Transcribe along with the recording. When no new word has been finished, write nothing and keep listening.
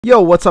Yo,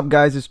 what's up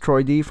guys? It's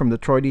Troy D from the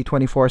Troy D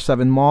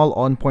 24/7 Mall.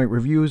 On point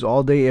reviews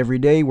all day, every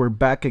day. We're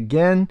back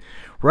again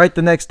right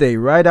the next day,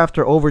 right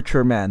after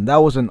Overture, man.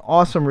 That was an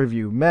awesome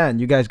review. Man,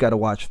 you guys got to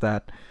watch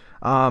that.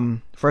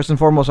 First and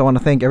foremost, I want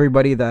to thank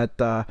everybody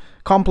that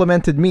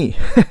complimented me.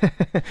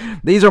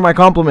 These are my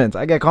compliments.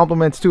 I get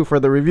compliments too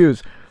for the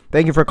reviews.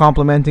 Thank you for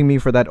complimenting me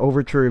for that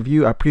Overture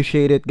review. I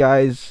appreciate it,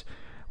 guys.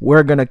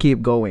 We're going to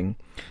keep going.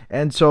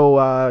 And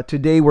so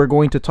today we're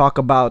going to talk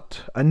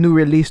about a new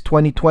release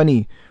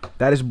 2020.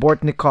 That is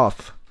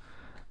Bortnikoff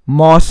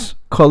Moss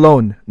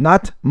Cologne.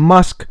 Not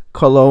Musk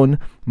Cologne,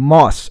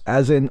 Moss,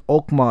 as in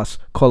oak moss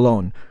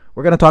cologne.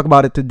 We're going to talk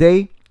about it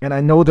today. And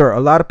I know there are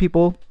a lot of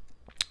people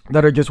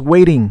that are just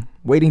waiting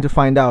to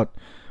find out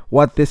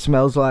what this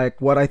smells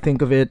like, what I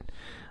think of it,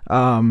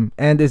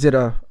 and is it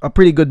a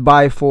pretty good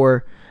buy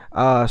for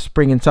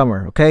spring and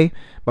summer, okay?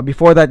 But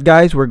before that,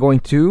 guys, we're going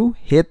to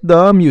hit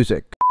the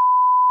music.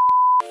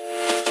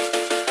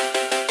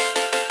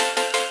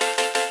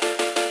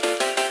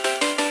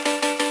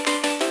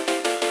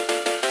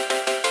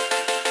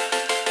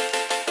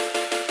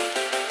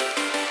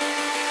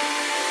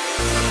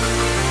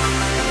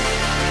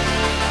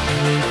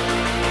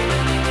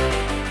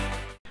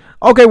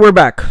 Okay, we're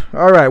back.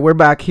 All right, we're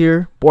back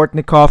here.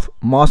 Bortnikoff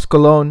Moss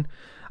Cologne.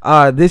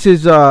 This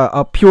is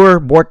a pure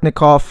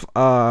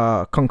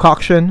Bortnikoff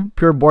concoction,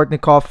 pure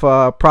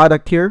Bortnikoff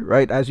product here,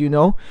 right, as you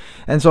know.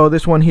 And so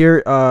this one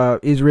here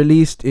is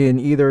released in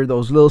either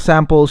those little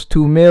samples,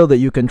 2 mil that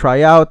you can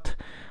try out,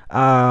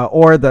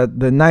 or the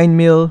 9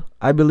 mil,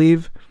 I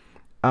believe,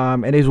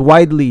 and is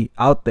widely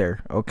out there,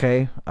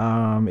 okay?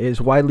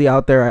 Is widely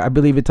out there. I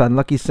believe it's on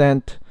Lucky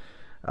Scent,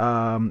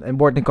 and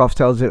Bortnikoff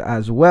sells it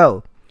as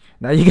well.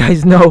 Now you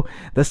guys know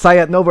the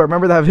Sayat Nova.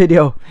 Remember that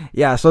video?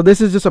 Yeah, so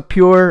this is just a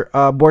pure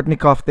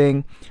Bortnikoff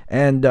thing,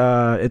 and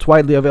it's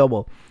widely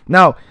available.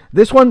 Now,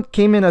 this one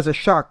came in as a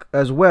shock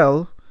as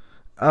well,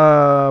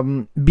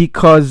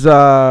 because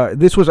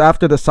this was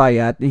after the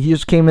Sayat. He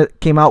just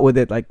came out with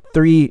it like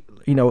three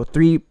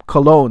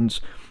colognes.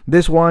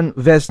 This one,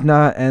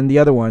 Vesna, and the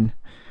other one.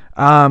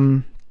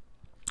 And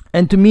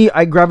to me,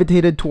 I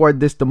gravitated toward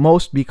this the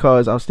most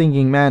because I was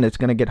thinking, man, it's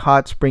gonna get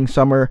hot, spring,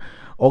 summer.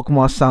 Oak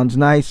moss sounds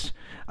nice.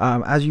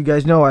 As you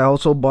guys know, I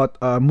also bought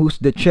Mousse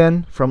de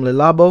Chien from Le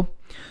Labo.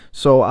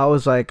 So I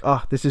was like,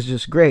 oh, this is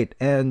just great.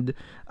 And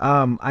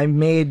I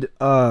made,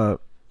 an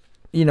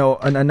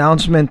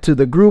announcement to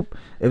the group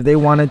if they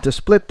wanted to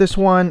split this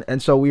one.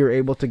 And so we were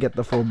able to get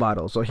the full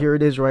bottle. So here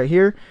it is right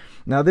here.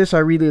 Now this I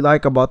really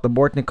like about the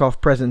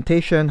Bortnikoff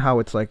presentation, how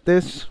it's like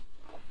this.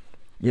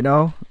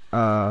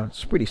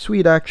 It's pretty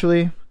sweet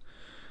actually.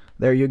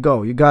 There you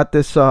go. You got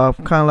this kind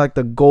of like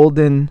the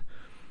golden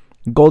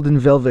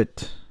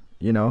velvet,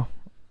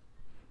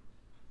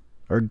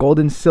 or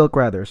golden silk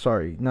rather,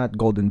 sorry, not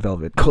golden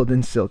velvet,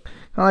 golden silk.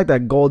 I like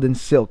that golden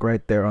silk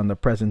right there on the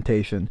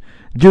presentation.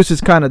 Juice is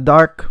kind of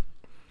dark,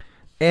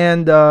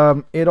 and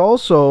it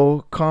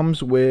also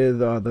comes with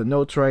the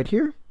notes right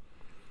here,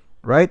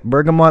 right?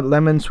 Bergamot,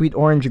 lemon, sweet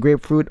orange,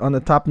 grapefruit on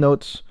the top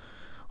notes.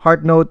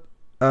 Heart note,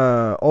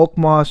 oak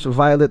moss,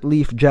 violet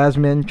leaf,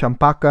 jasmine,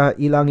 champaka,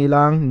 ilang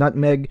ilang,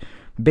 nutmeg.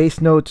 Base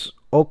notes,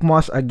 oak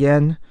moss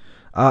again,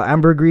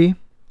 ambergris,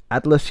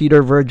 Atlas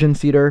cedar, virgin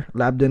cedar,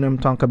 labdanum,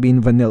 tonka bean,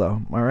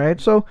 vanilla. All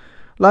right, so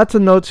lots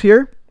of notes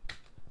here,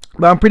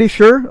 but I'm pretty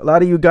sure a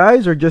lot of you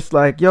guys are just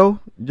like,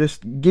 yo,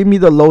 just give me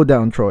the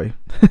lowdown, Troy.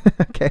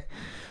 Okay,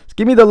 just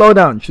give me the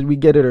lowdown. Should we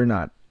get it or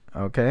not?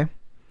 Okay,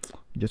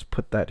 just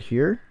put that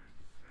here.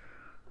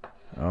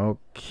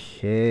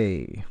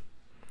 Okay,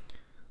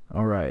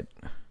 all right.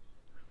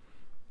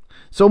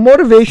 So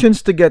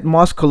motivations to get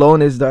Moss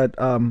Cologne is that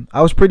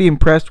I was pretty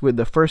impressed with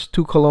the first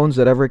 2 colognes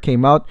that ever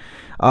came out,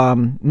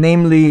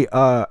 namely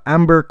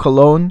Amber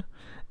Cologne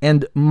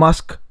and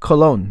Musk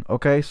Cologne.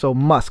 Okay, so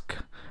Musk,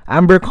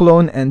 Amber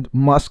Cologne and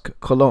Musk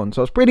Cologne.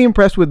 So I was pretty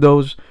impressed with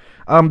those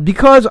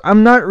because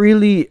I'm not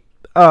really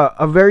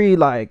a very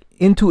like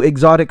into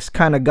exotics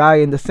kind of guy,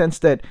 in the sense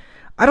that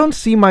I don't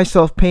see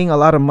myself paying a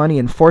lot of money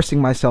and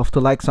forcing myself to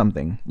like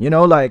something.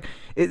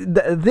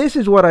 This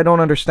is what I don't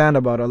understand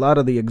about a lot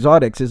of the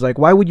exotics, is like,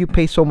 why would you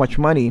pay so much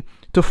money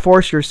to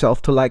force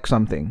yourself to like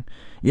something,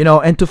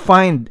 and to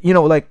find,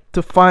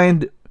 to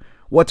find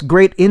what's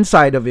great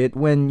inside of it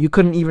when you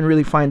couldn't even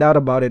really find out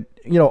about it,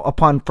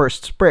 upon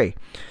first spray.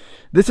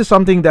 This is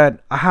something that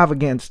I have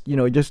against,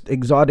 just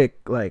exotic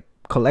like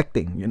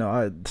collecting,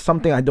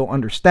 something I don't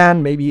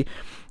understand. Maybe,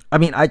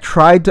 I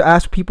tried to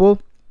ask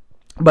people,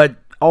 but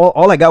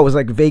all I got was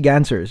like vague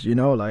answers,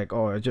 like,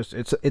 oh,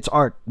 it's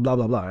art, blah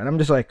blah blah. And I'm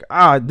just like,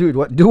 dude,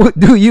 what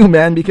do you,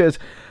 man? Because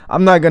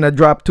I'm not gonna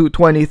drop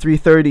 $220,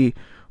 $330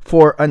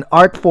 for an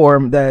art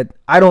form that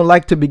I don't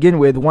like to begin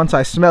with. Once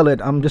I smell it,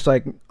 I'm just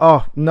like,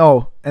 oh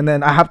no. And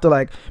then I have to,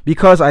 like,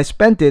 because I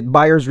spent it,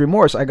 buyer's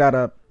remorse, I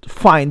gotta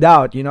find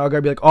out, I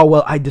gotta be like, oh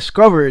well, I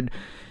discovered,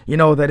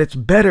 that it's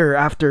better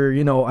after,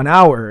 an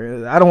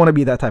hour. I don't want to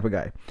be that type of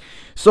guy.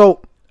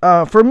 So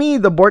for me,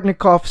 the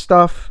Bortnikoff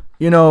stuff,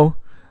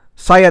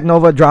 Sayat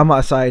Nova drama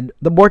aside,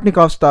 the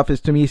Bortnikoff stuff is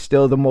to me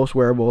still the most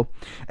wearable,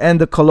 and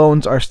the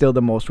colognes are still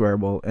the most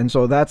wearable, and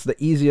so that's the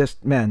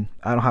easiest. Man,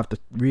 I don't have to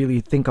really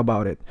think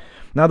about it.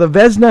 Now the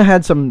Vesna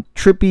had some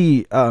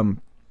trippy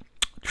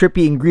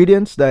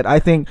ingredients that I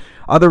think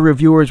other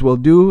reviewers will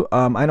do.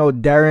 I know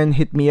Darren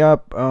hit me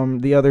up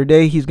the other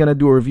day. He's gonna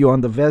do a review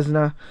on the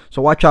Vesna,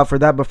 so watch out for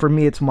that. But for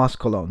me, it's Moss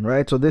Cologne,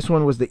 right? So this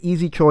one was the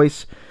easy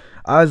choice.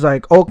 I was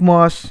like oak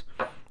moss,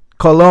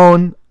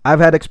 cologne. I've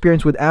had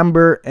experience with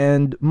amber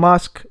and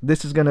musk.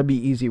 This is gonna be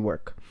easy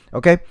work.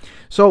 Okay,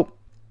 so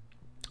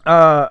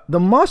the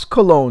Moss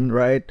Cologne,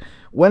 right?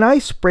 When I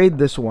sprayed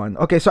this one,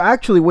 okay, so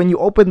actually when you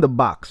open the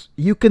box,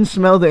 you can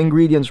smell the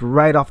ingredients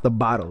right off the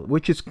bottle,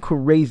 which is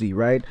crazy,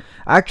 right?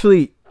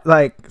 Actually,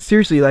 like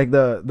seriously, like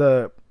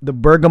the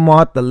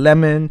bergamot, the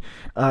lemon,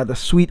 the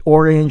sweet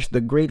orange, the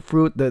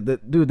grapefruit,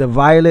 the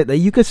violet,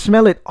 you could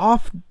smell it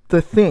off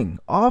the thing,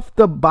 off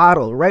the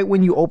bottle, right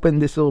when you open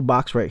this little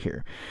box right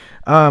here.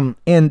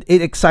 And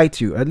it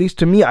excites you. At least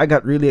to me, I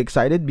got really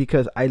excited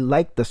because I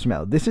like the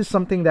smell. This is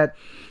something that,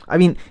 I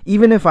mean,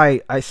 even if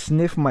I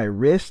sniff my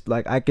wrist,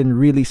 like I can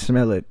really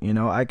smell it, you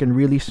know, I can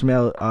really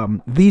smell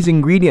these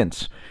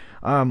ingredients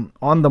on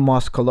the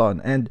Moss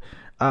Cologne. And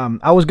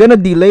I was gonna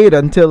delay it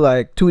until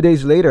like 2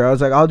 days later. I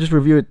was like, I'll just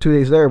review it 2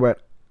 days later,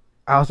 but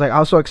I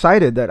was so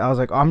excited that I was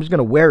like, oh, I'm just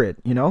gonna wear it,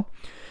 you know.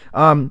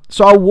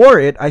 So I wore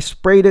it. I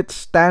sprayed it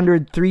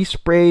standard 3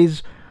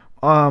 sprays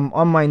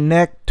on my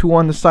neck, 2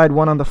 on the side,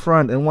 1 on the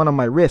front, and 1 on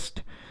my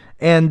wrist.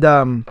 And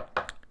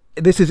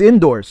this is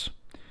indoors.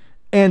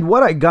 And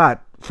what I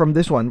got from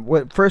this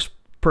one, first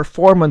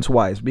performance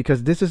wise,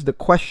 because this is the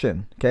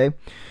question, okay?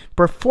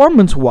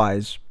 Performance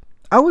wise,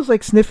 I was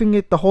like sniffing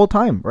it the whole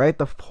time, right?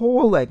 The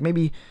whole like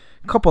maybe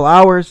a couple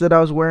hours that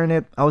I was wearing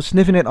it, I was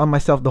sniffing it on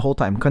myself the whole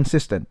time,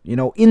 consistent, you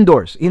know,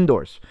 indoors.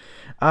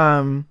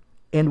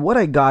 And what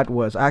I got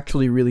was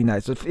actually really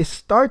nice. It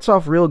starts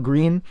off real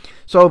green.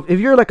 So if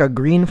you're like a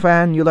green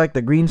fan, you like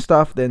the green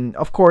stuff, then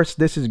of course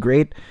this is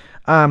great.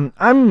 I'm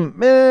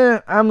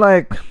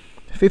like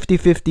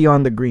 50-50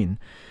 on the green.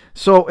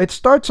 So it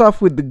starts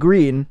off with the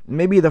green,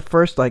 maybe the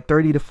first like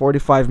 30 to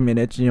 45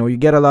 minutes, you know, you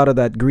get a lot of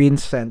that green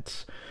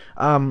scents.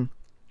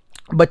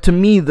 But to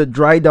me, the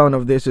dry down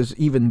of this is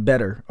even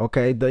better,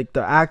 okay? Like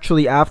the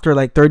actually after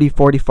like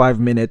 30-45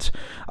 minutes,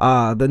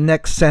 the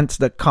next scents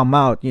that come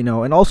out, you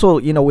know, and also,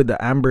 you know, with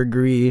the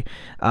ambergris,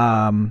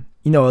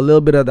 you know, a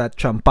little bit of that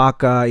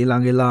champaka,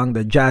 ilang-ilang,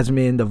 the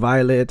jasmine, the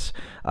violets,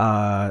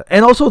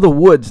 and also the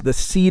woods, the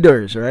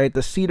cedars, right?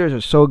 The cedars are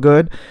so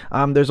good.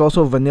 There's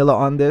also vanilla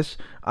on this,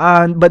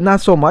 but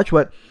not so much,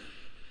 but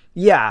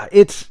yeah,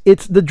 it's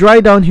the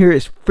dry down here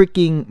is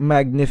freaking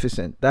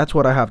magnificent. That's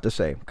what I have to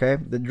say, okay?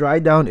 The dry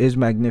down is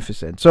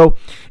magnificent. So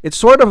it's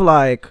sort of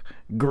like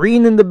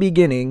green in the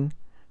beginning,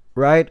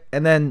 right?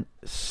 And then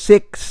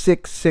sick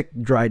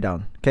dry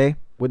down, okay?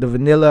 With the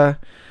vanilla,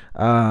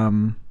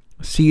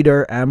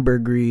 cedar,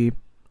 ambergris,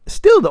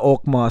 still the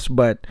oak moss,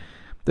 but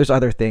there's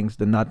other things,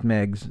 the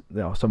nutmegs, you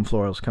know, some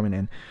florals coming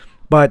in.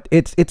 But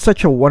it's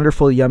such a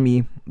wonderful,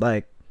 yummy,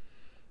 like,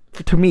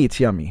 to me it's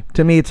yummy.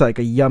 To me it's like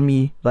a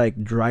yummy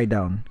like dry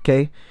down,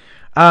 okay?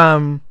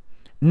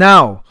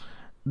 Now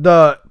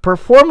the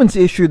performance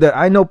issue that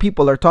I know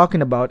people are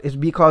talking about is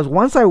because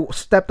once I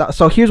stepped out,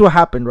 so here's what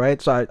happened,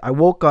 right? So I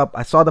woke up,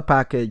 I saw the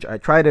package, I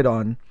tried it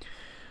on,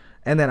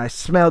 and then I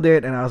smelled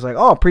it and I was like,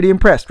 oh, pretty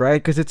impressed,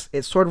 right? Because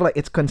it's sort of like,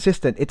 it's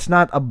consistent. It's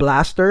not a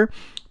blaster.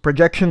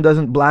 Projection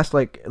doesn't blast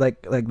like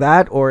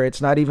that, or it's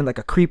not even like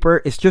a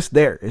creeper. It's just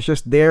there. It's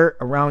just there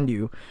around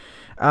you.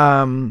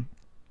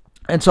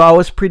 And so I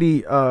was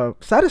pretty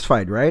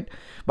satisfied, right?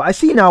 But I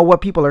see now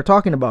what people are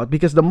talking about,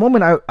 because the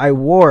moment I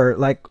wore,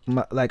 like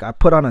I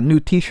put on a new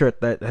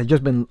t-shirt that had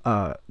just been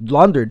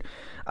laundered,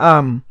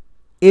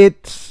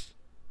 it's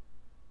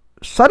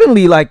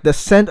suddenly like the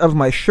scent of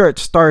my shirt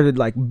started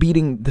like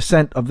beating the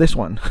scent of this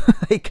one.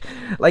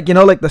 like you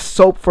know, like the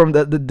soap from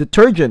the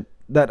detergent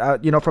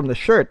that you know, from the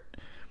shirt,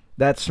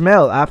 that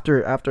smell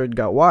after it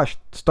got washed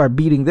start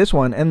beating this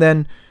one. And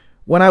then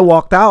when I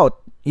walked out,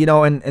 you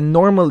know, and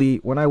normally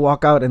when I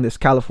walk out in this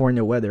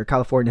California weather,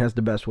 California has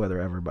the best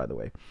weather ever, by the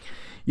way.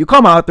 You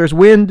come out, there's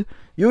wind,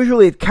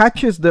 usually it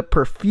catches the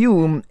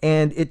perfume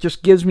and it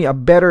just gives me a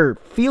better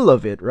feel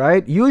of it,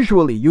 right?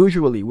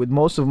 Usually with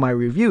most of my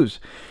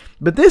reviews.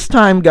 But this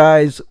time,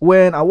 guys,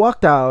 when I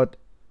walked out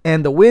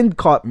and the wind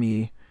caught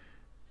me,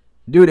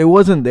 dude, it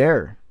wasn't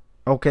there.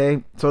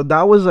 Okay? So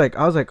that was like,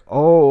 I was like,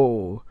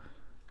 oh,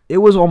 it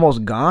was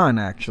almost gone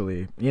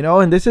actually, you know,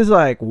 and this is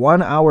like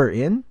 1 hour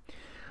in.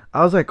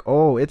 I was like,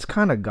 oh, it's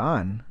kind of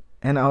gone.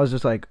 And I was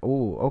just like,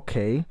 oh,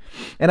 okay.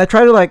 And I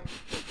try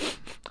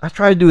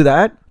to do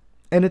that.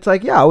 And it's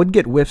like, yeah, I would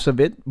get whiffs of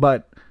it.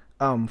 But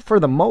for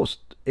the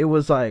most, it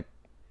was like,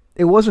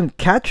 it wasn't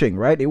catching,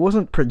 right? It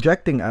wasn't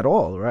projecting at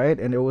all, right?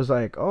 And it was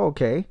like, oh,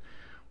 okay.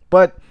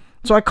 But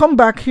so I come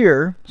back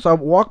here. So I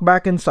walk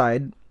back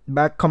inside,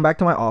 come back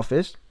to my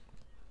office.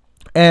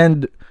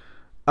 And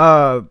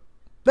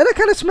then I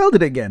kind of smelled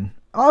it again.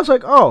 I was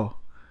like, oh,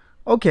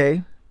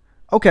 okay.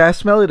 Okay, I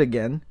smell it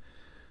again.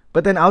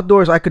 But then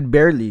outdoors, I could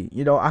barely,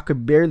 I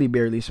could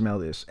barely smell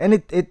this. And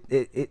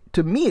it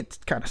to me, it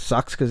kind of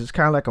sucks because it's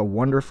kind of like a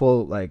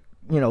wonderful, like,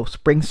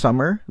 spring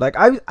summer. Like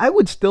I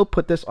would still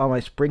put this on my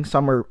spring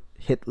summer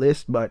hit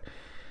list, but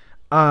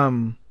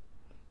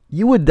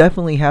you would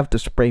definitely have to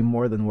spray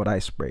more than what I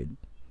sprayed.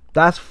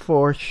 That's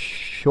for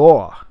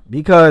sure.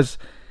 Because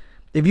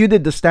if you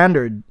did the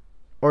standard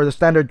or the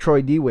standard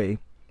Troy D way,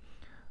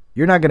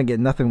 you're not gonna get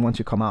nothing once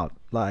you come out.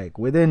 Like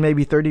within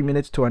maybe 30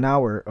 minutes to an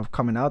hour of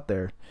coming out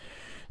there,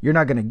 you're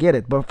not gonna get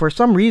it. But for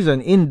some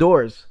reason,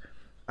 indoors,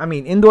 I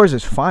mean, indoors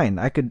is fine.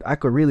 I could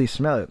really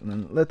smell it.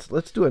 And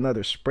let's do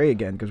another spray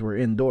again because we're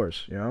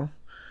indoors. Here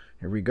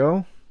we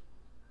go.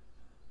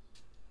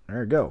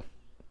 There we go.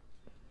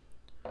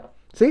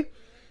 See,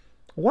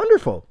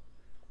 wonderful.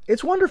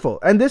 It's wonderful.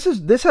 And this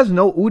has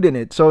no oud in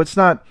it, so it's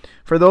not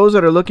for those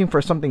that are looking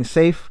for something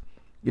safe.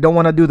 You don't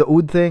want to do the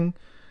oud thing.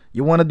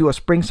 You want to do a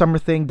spring summer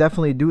thing.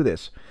 Definitely do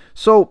this.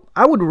 So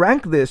I would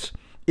rank this.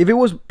 If it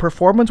was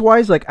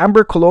performance-wise, like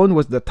Amber Cologne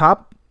was the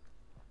top.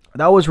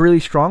 That was really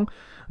strong.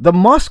 The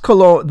Musk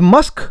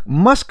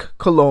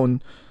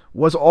Cologne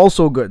was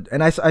also good.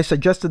 And I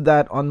suggested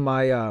that on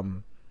my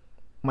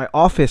my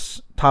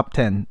office top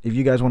 10, if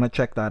you guys want to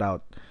check that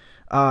out.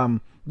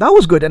 That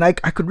was good, and I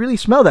could really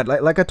smell that.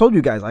 Like I told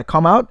you guys, I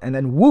come out, and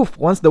then woof,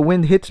 once the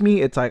wind hits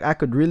me, it's like I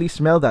could really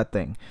smell that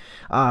thing.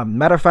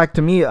 Matter of fact,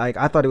 to me, like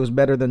I thought it was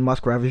better than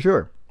Musk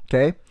Ravageur.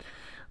 Okay?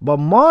 But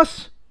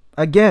Moss,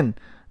 again,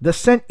 the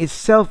scent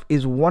itself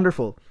is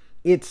wonderful.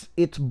 It's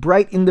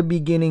bright in the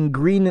beginning,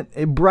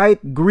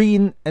 bright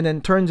green, and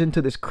then turns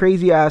into this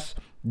crazy ass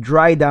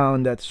dry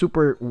down that's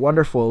super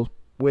wonderful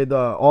with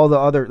all the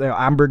other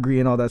ambergris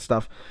and all that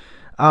stuff.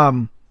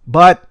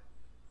 But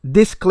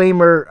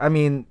disclaimer, I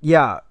mean,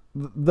 yeah,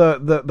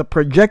 the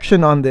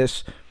projection on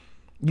this,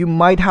 you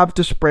might have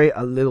to spray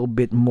a little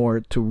bit more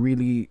to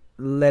really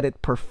let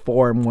it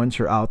perform once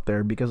you're out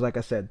there, because like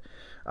I said,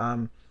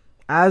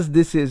 as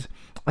this is,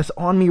 it's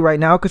on me right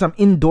now because I'm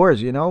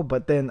indoors,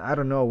 but then I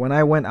don't know, when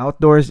I went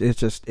outdoors,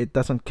 it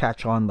doesn't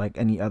catch on like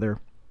any other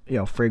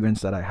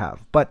fragrance that I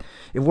have. But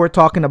if we're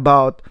talking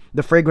about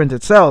the fragrance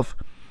itself,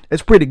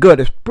 it's pretty good.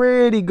 It's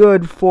pretty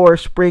good for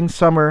spring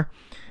summer,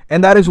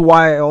 and that is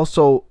why I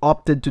also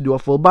opted to do a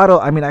full bottle.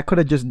 I mean, I could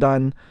have just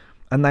done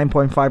a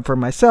 9.5 for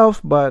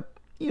myself, but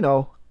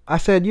I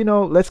said,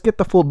 let's get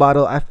the full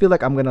bottle. I feel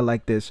like I'm gonna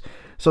like this.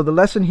 So the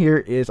lesson here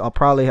is I'll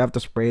probably have to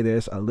spray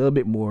this a little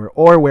bit more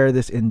or wear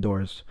this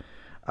indoors.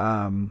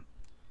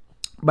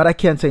 But I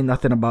can't say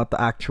nothing about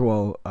the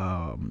actual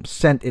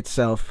scent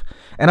itself.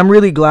 And I'm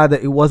really glad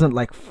that it wasn't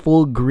like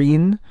full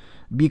green,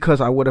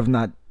 because I would have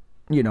not,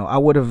 I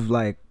would have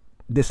like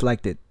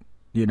disliked it.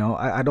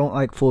 I don't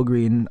like full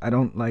green. I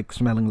don't like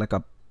smelling like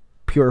a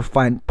pure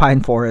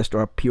pine forest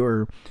or a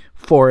pure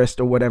forest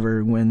or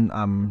whatever when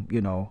I'm,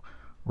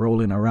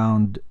 rolling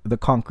around the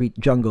concrete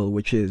jungle,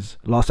 which is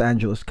Los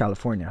Angeles,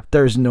 California.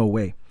 There's no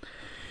way.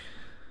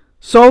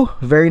 So,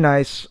 very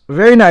nice.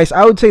 Very nice.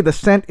 I would say the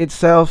scent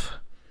itself,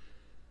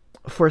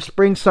 for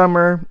spring,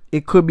 summer,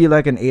 it could be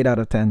like an 8 out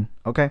of 10.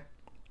 Okay?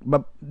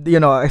 But,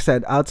 like I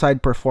said,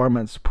 outside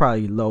performance,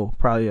 probably low.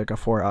 Probably like a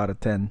 4 out of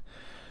 10.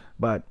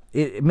 But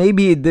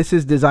maybe this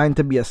is designed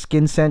to be a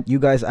skin scent. You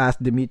guys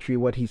asked Dimitri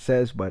what he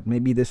says, but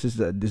maybe this is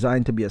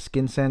designed to be a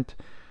skin scent.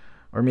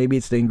 Or maybe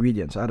it's the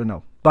ingredients. I don't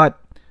know. But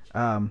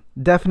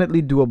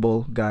definitely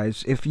doable,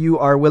 guys. If you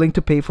are willing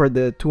to pay for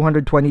the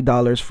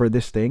 $220 for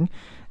this thing,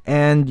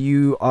 and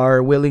you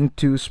are willing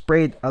to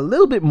spray it a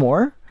little bit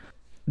more,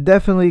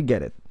 definitely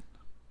get it.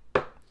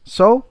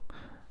 So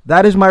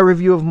that is my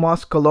review of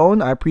Moss Cologne.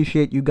 I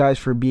appreciate you guys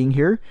for being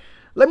here.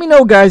 Let me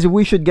know, guys, if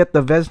we should get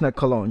the Vesna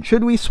Cologne.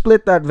 Should we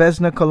split that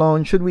Vesna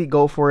Cologne? Should we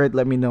go for it?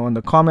 Let me know in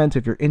the comments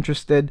if you're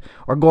interested,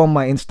 or go on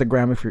my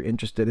Instagram if you're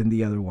interested in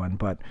the other one.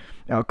 But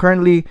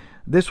currently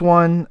this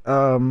one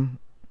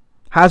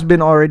has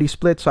been already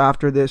split, so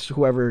after this,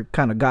 whoever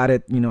kind of got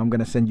it, I'm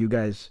gonna send you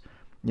guys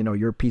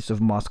your piece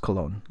of Moss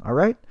Cologne. All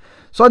right,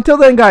 so until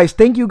then, guys,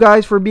 thank you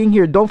guys for being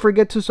here. Don't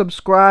forget to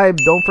subscribe.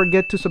 Don't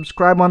forget to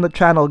subscribe on the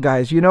channel,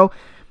 guys. We're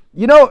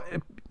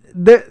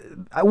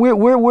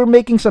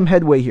making some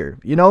headway here,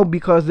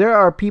 because there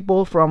are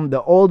people from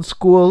the old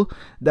school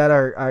that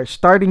are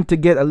starting to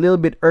get a little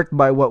bit irked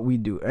by what we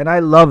do, and I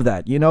love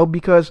that,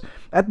 because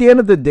at the end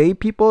of the day,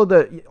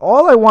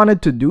 all I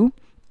wanted to do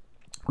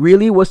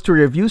really was to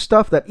review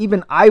stuff that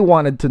even I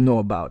wanted to know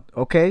about,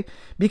 okay?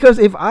 Because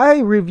if I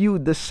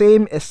reviewed the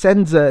same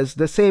Essenzas,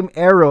 the same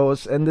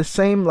arrows, and the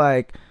same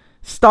like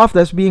stuff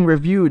that's being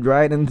reviewed,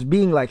 right, and it's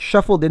being like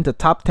shuffled into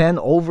top 10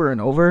 over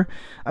and over,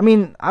 I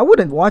mean, I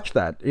wouldn't watch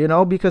that,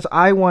 because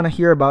I want to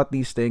hear about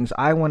these things.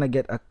 I want to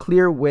get a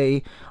clear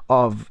way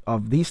of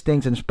these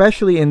things, and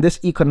especially in this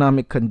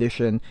economic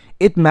condition,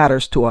 it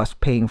matters to us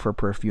paying for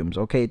perfumes,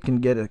 okay? It can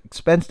get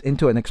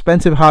into an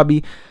expensive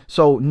hobby,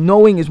 so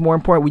knowing is more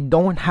important. We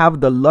don't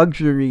have the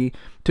luxury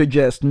to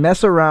just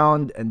mess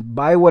around and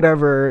buy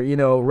whatever,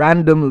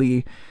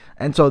 randomly,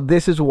 And so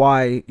this is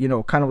why, you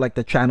know, kind of like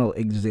the channel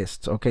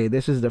exists. Okay,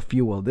 this is the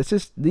fuel.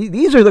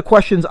 These are the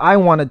questions I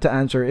wanted to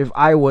answer if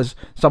I was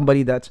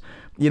somebody that's,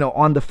 you know,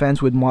 on the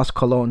fence with Moss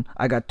Cologne.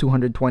 I got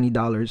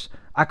 $220.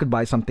 I could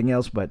buy something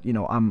else, but you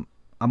know, I'm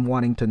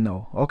wanting to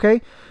know.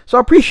 Okay, so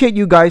I appreciate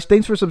you guys.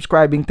 Thanks for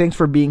subscribing. Thanks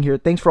for being here.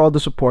 Thanks for all the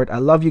support. I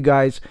love you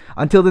guys.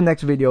 Until the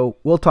next video,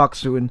 we'll talk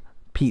soon.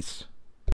 Peace.